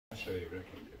shave. I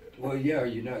can't do that. Well, yeah,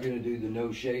 you're not going to do the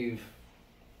no shave.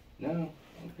 No?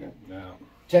 Okay. No.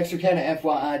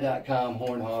 TexarkanaFYI.com,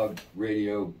 Horn Hog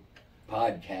Radio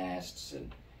podcasts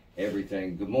and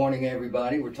everything. Good morning,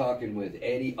 everybody. We're talking with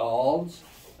Eddie Alds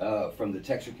from the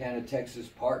Texarkana, Texas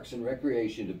Parks and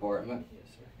Recreation Department. Yes,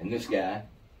 sir. And this guy,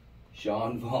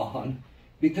 Sean Vaughn,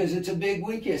 because it's a big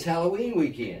weekend. It's Halloween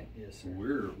weekend. Yes, sir.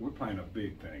 We're playing a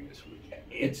big thing this weekend.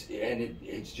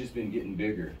 It's just been getting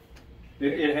bigger.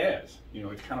 It has. You know,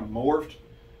 it's kind of morphed,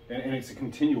 and it's a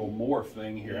continual morph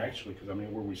thing here actually. Because I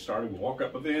mean, where we started,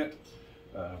 walk-up event,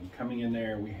 coming in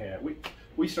there,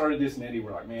 we started this, and Eddie,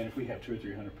 we're like, man, if we have 200 or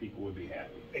 300 people, we'd be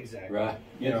happy. Exactly. Right.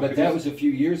 You know, but that was a few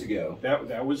years ago.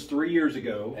 That was 3 years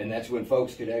ago. And that's when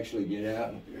folks could actually get out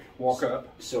and walk up.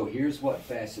 So here's what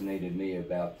fascinated me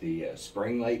about the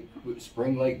Spring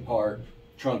Lake Park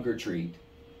trunk or treat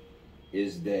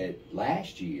is that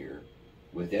last year,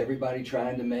 with everybody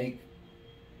trying to make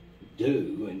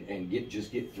do and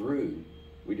get through,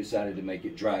 we decided to make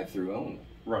it drive-through only.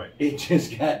 Right. It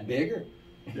just got bigger.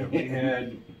 Yeah, we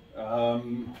had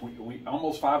we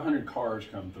almost 500 cars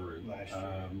come through last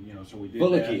year. You know, so we did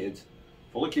Full that.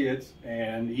 of kids,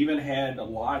 and even had a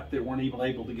lot that weren't even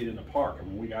able to get in the park. I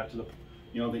mean, we got to the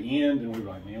end, and we were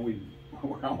like, man,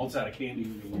 we're almost out of candy,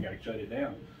 and we got to shut it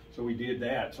down. So we did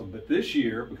that. So, but this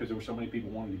year, because there were so many people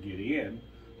wanting to get in,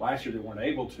 last year they weren't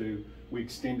able to. We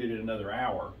extended it another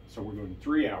hour, so we're going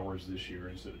 3 hours this year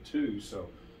instead of 2. So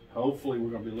hopefully we're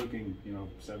going to be looking,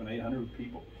 700-800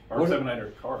 people, or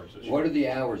 700 cars this year. What are the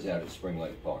hours out at Spring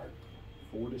Lake Park?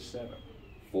 4 to 7.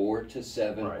 4 to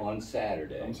 7 Right. on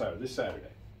Saturday. This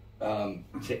Saturday.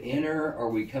 To enter, are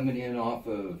we coming in off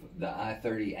of the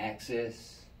I-30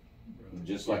 access,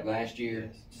 just like last year?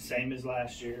 Yes. Same as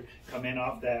last year. Come in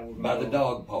off that. We're By gonna the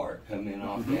dog park, come in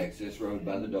off the access road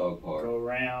by the dog park. Go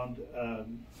around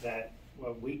that,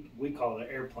 what we call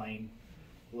the airplane.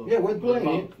 Yeah, we're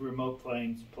playing. Remote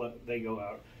planes, they go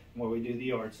out. Where we do the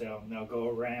yard sale, and they'll go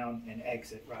around and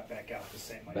exit right back out the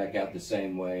same way. Back out the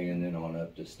same way and then on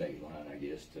up to state line, I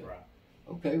guess. Right.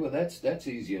 Okay, well that's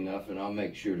easy enough, and I'll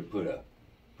make sure to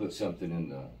put something in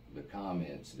the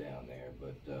comments down there.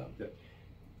 But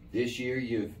this year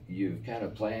you've kind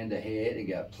of planned ahead and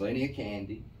got plenty of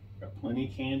candy. Got plenty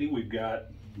of candy. We've got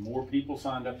more people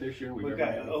signed up this year. We've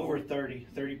got over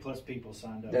 30 plus people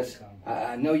signed up.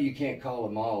 I know you can't call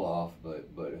them all off, but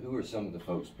who are some of the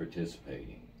folks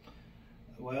participating?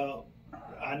 Well,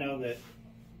 I know that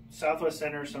Southwest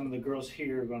Center, some of the girls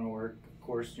here are going to work. Of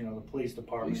course, the police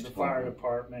department, the fire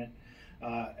department.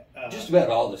 Just about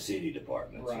all the city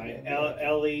departments. Right.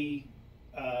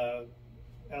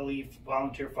 LE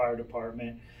Volunteer Fire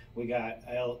Department. We got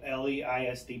LE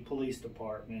ISD Police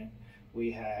Department.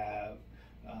 We have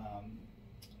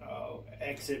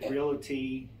Exit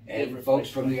Realty. And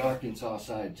folks from the Arkansas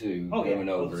side too coming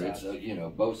over. It's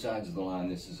both sides of the line.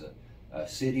 This is a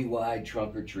citywide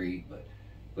trunk or treat,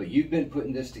 but you've been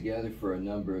putting this together for a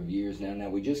number of years now. Now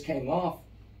we just came off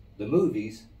the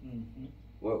movies. Mm-hmm.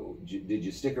 What did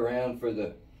you stick around for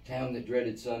the Town That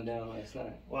Dreaded Sundown last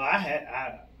night? Well, I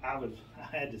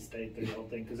had to stay through the whole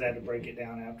thing because I had to break it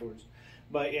down afterwards.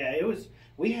 But yeah,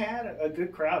 we had a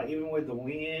good crowd even with the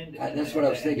wind. That's what I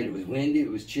was thinking. It was windy, it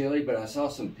was chilly, but I saw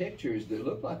some pictures that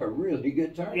looked like a really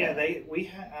good turnout.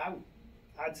 Yeah,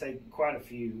 I'd say quite a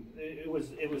few. It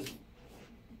was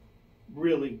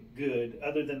really good.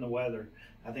 Other than the weather,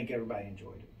 I think everybody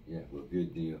enjoyed it. Yeah, well,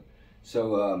 good deal.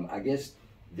 So I guess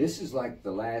this is like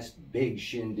the last big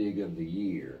shindig of the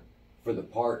year for the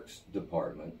Parks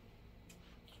Department.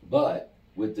 But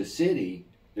with the city,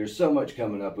 there's so much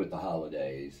coming up with the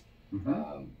holidays.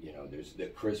 Mm-hmm. There's the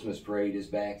Christmas parade is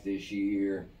back this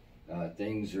year.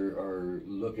 Things are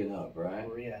looking up, right?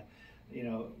 Or, yeah.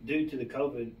 Due to the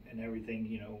COVID and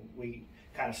everything, we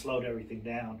kind of slowed everything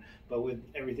down. But with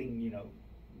everything,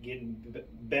 getting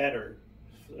better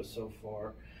so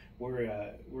far, we're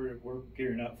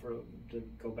gearing up to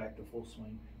go back to full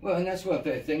swing. Well, and that's what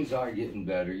things are getting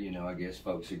better. I guess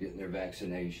folks are getting their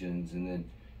vaccinations, and then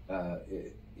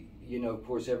of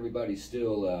course everybody's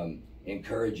still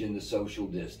encouraging the social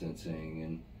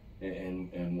distancing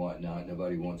and whatnot.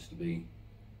 Nobody wants to be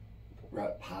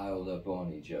piled up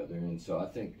on each other, and so I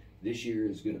think this year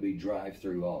is going to be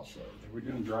drive-through also. We're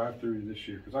doing drive-through this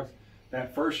year because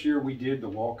that first year we did the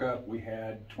walk-up, we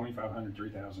had 2,500,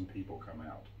 3,000 people come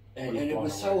out. And it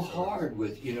was so hard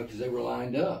with, because they were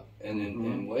lined up and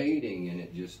then waiting, and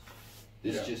it just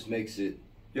makes it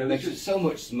so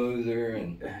much smoother,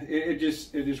 and it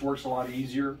just works a lot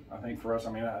easier, I think, for us.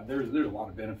 I mean, there's a lot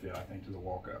of benefit, I think, to the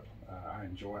walk-up. I've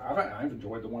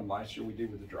enjoyed the one last year we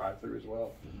did with the drive-through as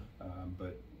well.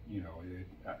 But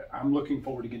I'm looking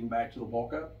forward to getting back to the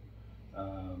walk-up.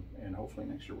 And hopefully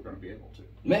next year we're going to be able to.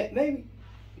 Maybe.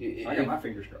 I got my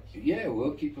fingers crossed. Yeah,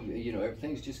 we'll keep them. You know,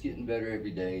 everything's just getting better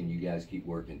every day, and you guys keep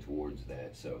working towards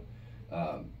that. So,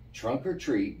 Trunk or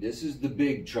Treat. This is the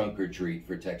big Trunk or Treat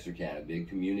for Texarkana, big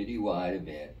community-wide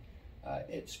event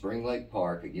at Spring Lake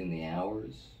Park. Again, the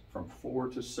hours From 4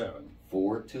 to 7.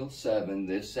 4 till 7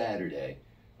 this Saturday.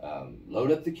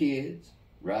 Load up the kids,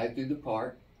 ride through the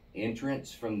park.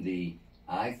 Entrance from the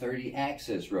I-30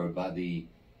 access road by the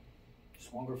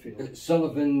Swanger Field.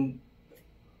 Sullivan,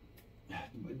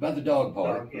 by the dog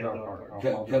park. Dog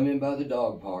park. Come in by the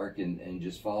dog park and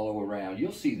just follow around.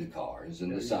 You'll see the cars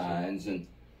and the signs, and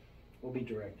We'll be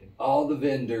directing. all the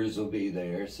vendors will be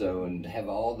there. So, and have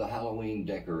all the Halloween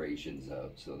decorations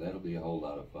up. So that'll be a whole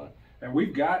lot of fun. And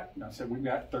we've got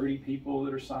 30 people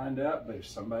that are signed up, but if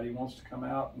somebody wants to come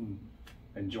out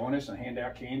and join us and hand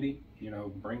out candy,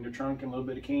 bring the trunk and a little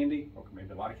bit of candy, or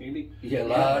maybe a lot of candy. Yeah, a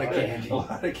lot of candy. A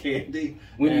lot of candy.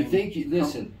 When you think,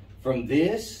 listen, from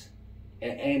this,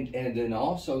 and then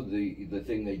also the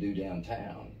thing they do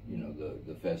downtown,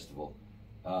 the festival,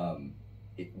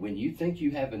 when you think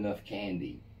you have enough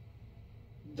candy,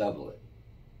 double it.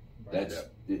 That's,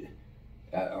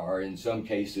 or in some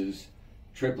cases,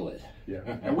 triple it. Yeah,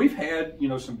 and we've had,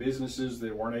 some businesses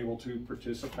that weren't able to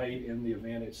participate in the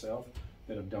event itself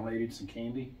that have donated some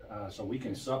candy, so we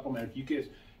can supplement. If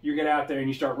you get out there and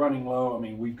you start running low, I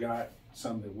mean, we've got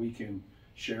some that we can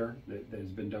share that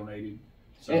has been donated.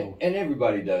 So and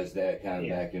everybody does that kind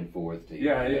of back and forth.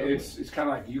 It's kind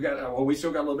of like we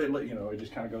still got a little bit, it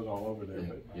just kind of goes all over there.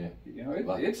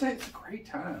 But it's a great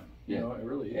time. It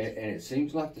really is. And it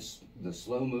seems like the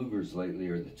slow movers lately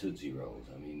are the Tootsie Rolls.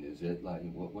 I mean, is it like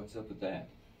what's up with that?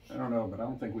 I don't know, but I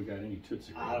don't think we got any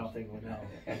Tootsie Rolls. I don't think we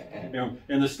know.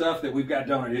 And the stuff that we've got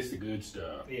donated, it's the good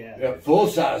stuff. Yeah. Full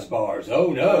size bars. Oh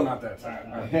no, not that size.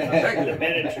 The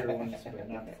miniature ones, but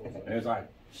not the full size. It's like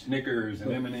Snickers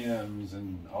and M&Ms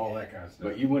and all that kind of stuff.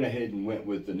 But you went ahead and went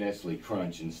with the Nestle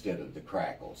Crunch instead of the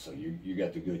Crackle, so you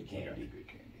got the good candy. We got the good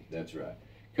candy. That's right.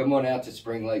 Come on out to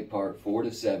Spring Lake Park 4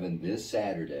 to 7 this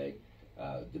Saturday.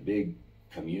 The big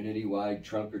community-wide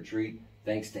trunk or treat.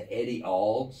 Thanks to Eddie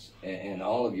Alds and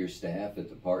all of your staff at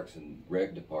the Parks and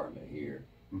Rec Department here,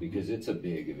 because it's a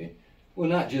big event. Well,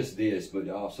 not just this, but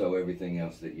also everything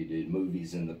else that you did.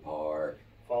 Movies in the park.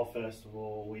 Fall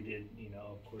festival, we did,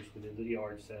 of course, we did the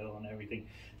yard sale and everything.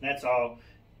 And that's all,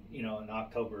 in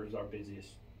October is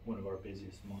one of our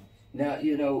busiest months. Now,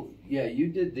 you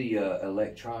did the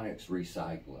electronics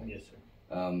recycling. Yes,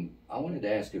 sir. I wanted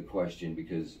to ask a question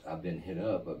because I've been hit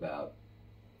up about,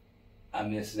 I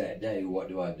missed that day, what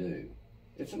do I do?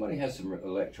 If somebody has some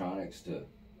electronics to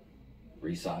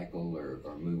recycle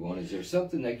or move on, is there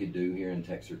something they could do here in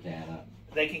Texarkana?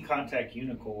 They can contact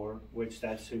Unicor, which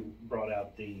that's who brought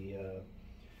out the,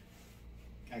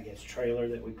 trailer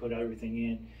that we put everything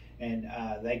in, and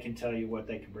they can tell you what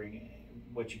they can bring in,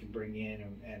 what you can bring in,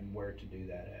 and where to do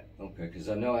that at. Okay, because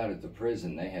I know out at the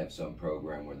prison they have some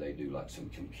program where they do like some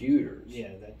computers.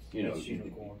 Yeah, that's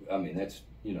Unicor. I mean, that's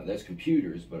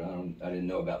computers, but I didn't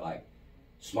know about like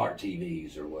smart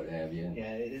TVs or what have you.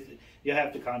 Yeah, you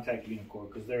have to contact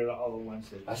Unicor because they're all the ones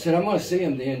that. I said I'm going to see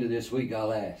them the end of this week.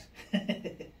 I'll ask.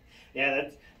 Yeah,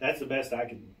 that's the best I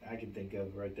can think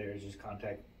of right there is just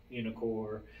contact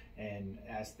Unicor and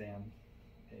ask them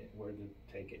where to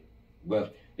take it.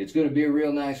 Well, it's going to be a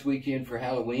real nice weekend for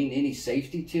Halloween. Any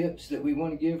safety tips that we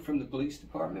want to give from the police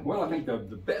department? Well, I think the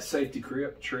best safety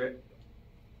trick.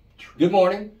 Good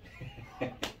morning.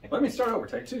 Let me start over.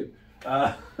 Take two.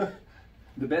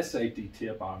 The best safety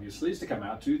tip, obviously, is to come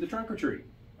out to the trunk or treat.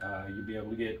 You'll be able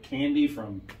to get candy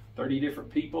from 30 different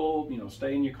people.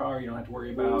 Stay in your car. You don't have to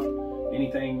worry about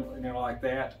anything like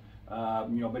that.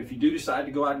 But if you do decide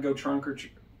to go out and go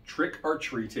trick or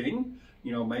treating,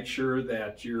 make sure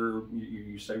that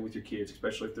you stay with your kids,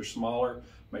 especially if they're smaller.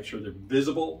 Make sure they're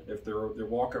visible if they're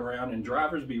walking around, and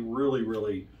drivers be really,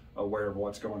 really aware of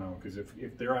what's going on, because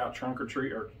if they're out trunk or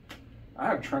treat, or I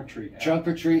have trunk treat. Trunk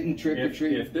or treating, trick or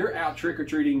treating. If they're out trick or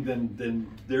treating, then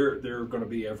they're going to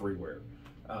be everywhere.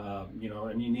 And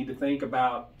you need to think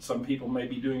about, some people may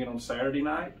be doing it on Saturday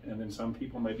night, and then some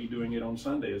people may be doing it on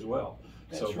Sunday as well.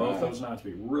 That's so both those nights,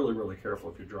 be really, really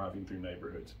careful if you're driving through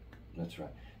neighborhoods. That's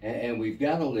right. And we've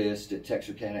got a list at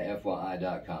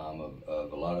TexarkanaFYI.com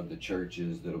of a lot of the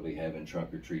churches that'll be having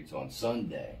trunk or treats on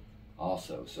Sunday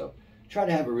also. So try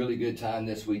to have a really good time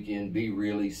this weekend. Be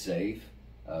really safe.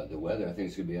 The weather, I think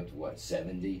it's going to be up to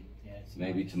 70? Yeah,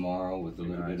 maybe nice. Tomorrow with a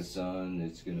little bit of sun.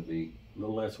 It's going to be a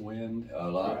little less wind. A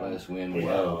lot less wind.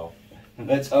 Wow.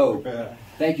 Let's hope.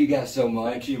 Thank you guys so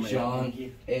much. Thank you, man. Sean, Thank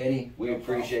you. Eddie, we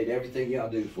appreciate everything y'all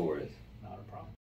do for us.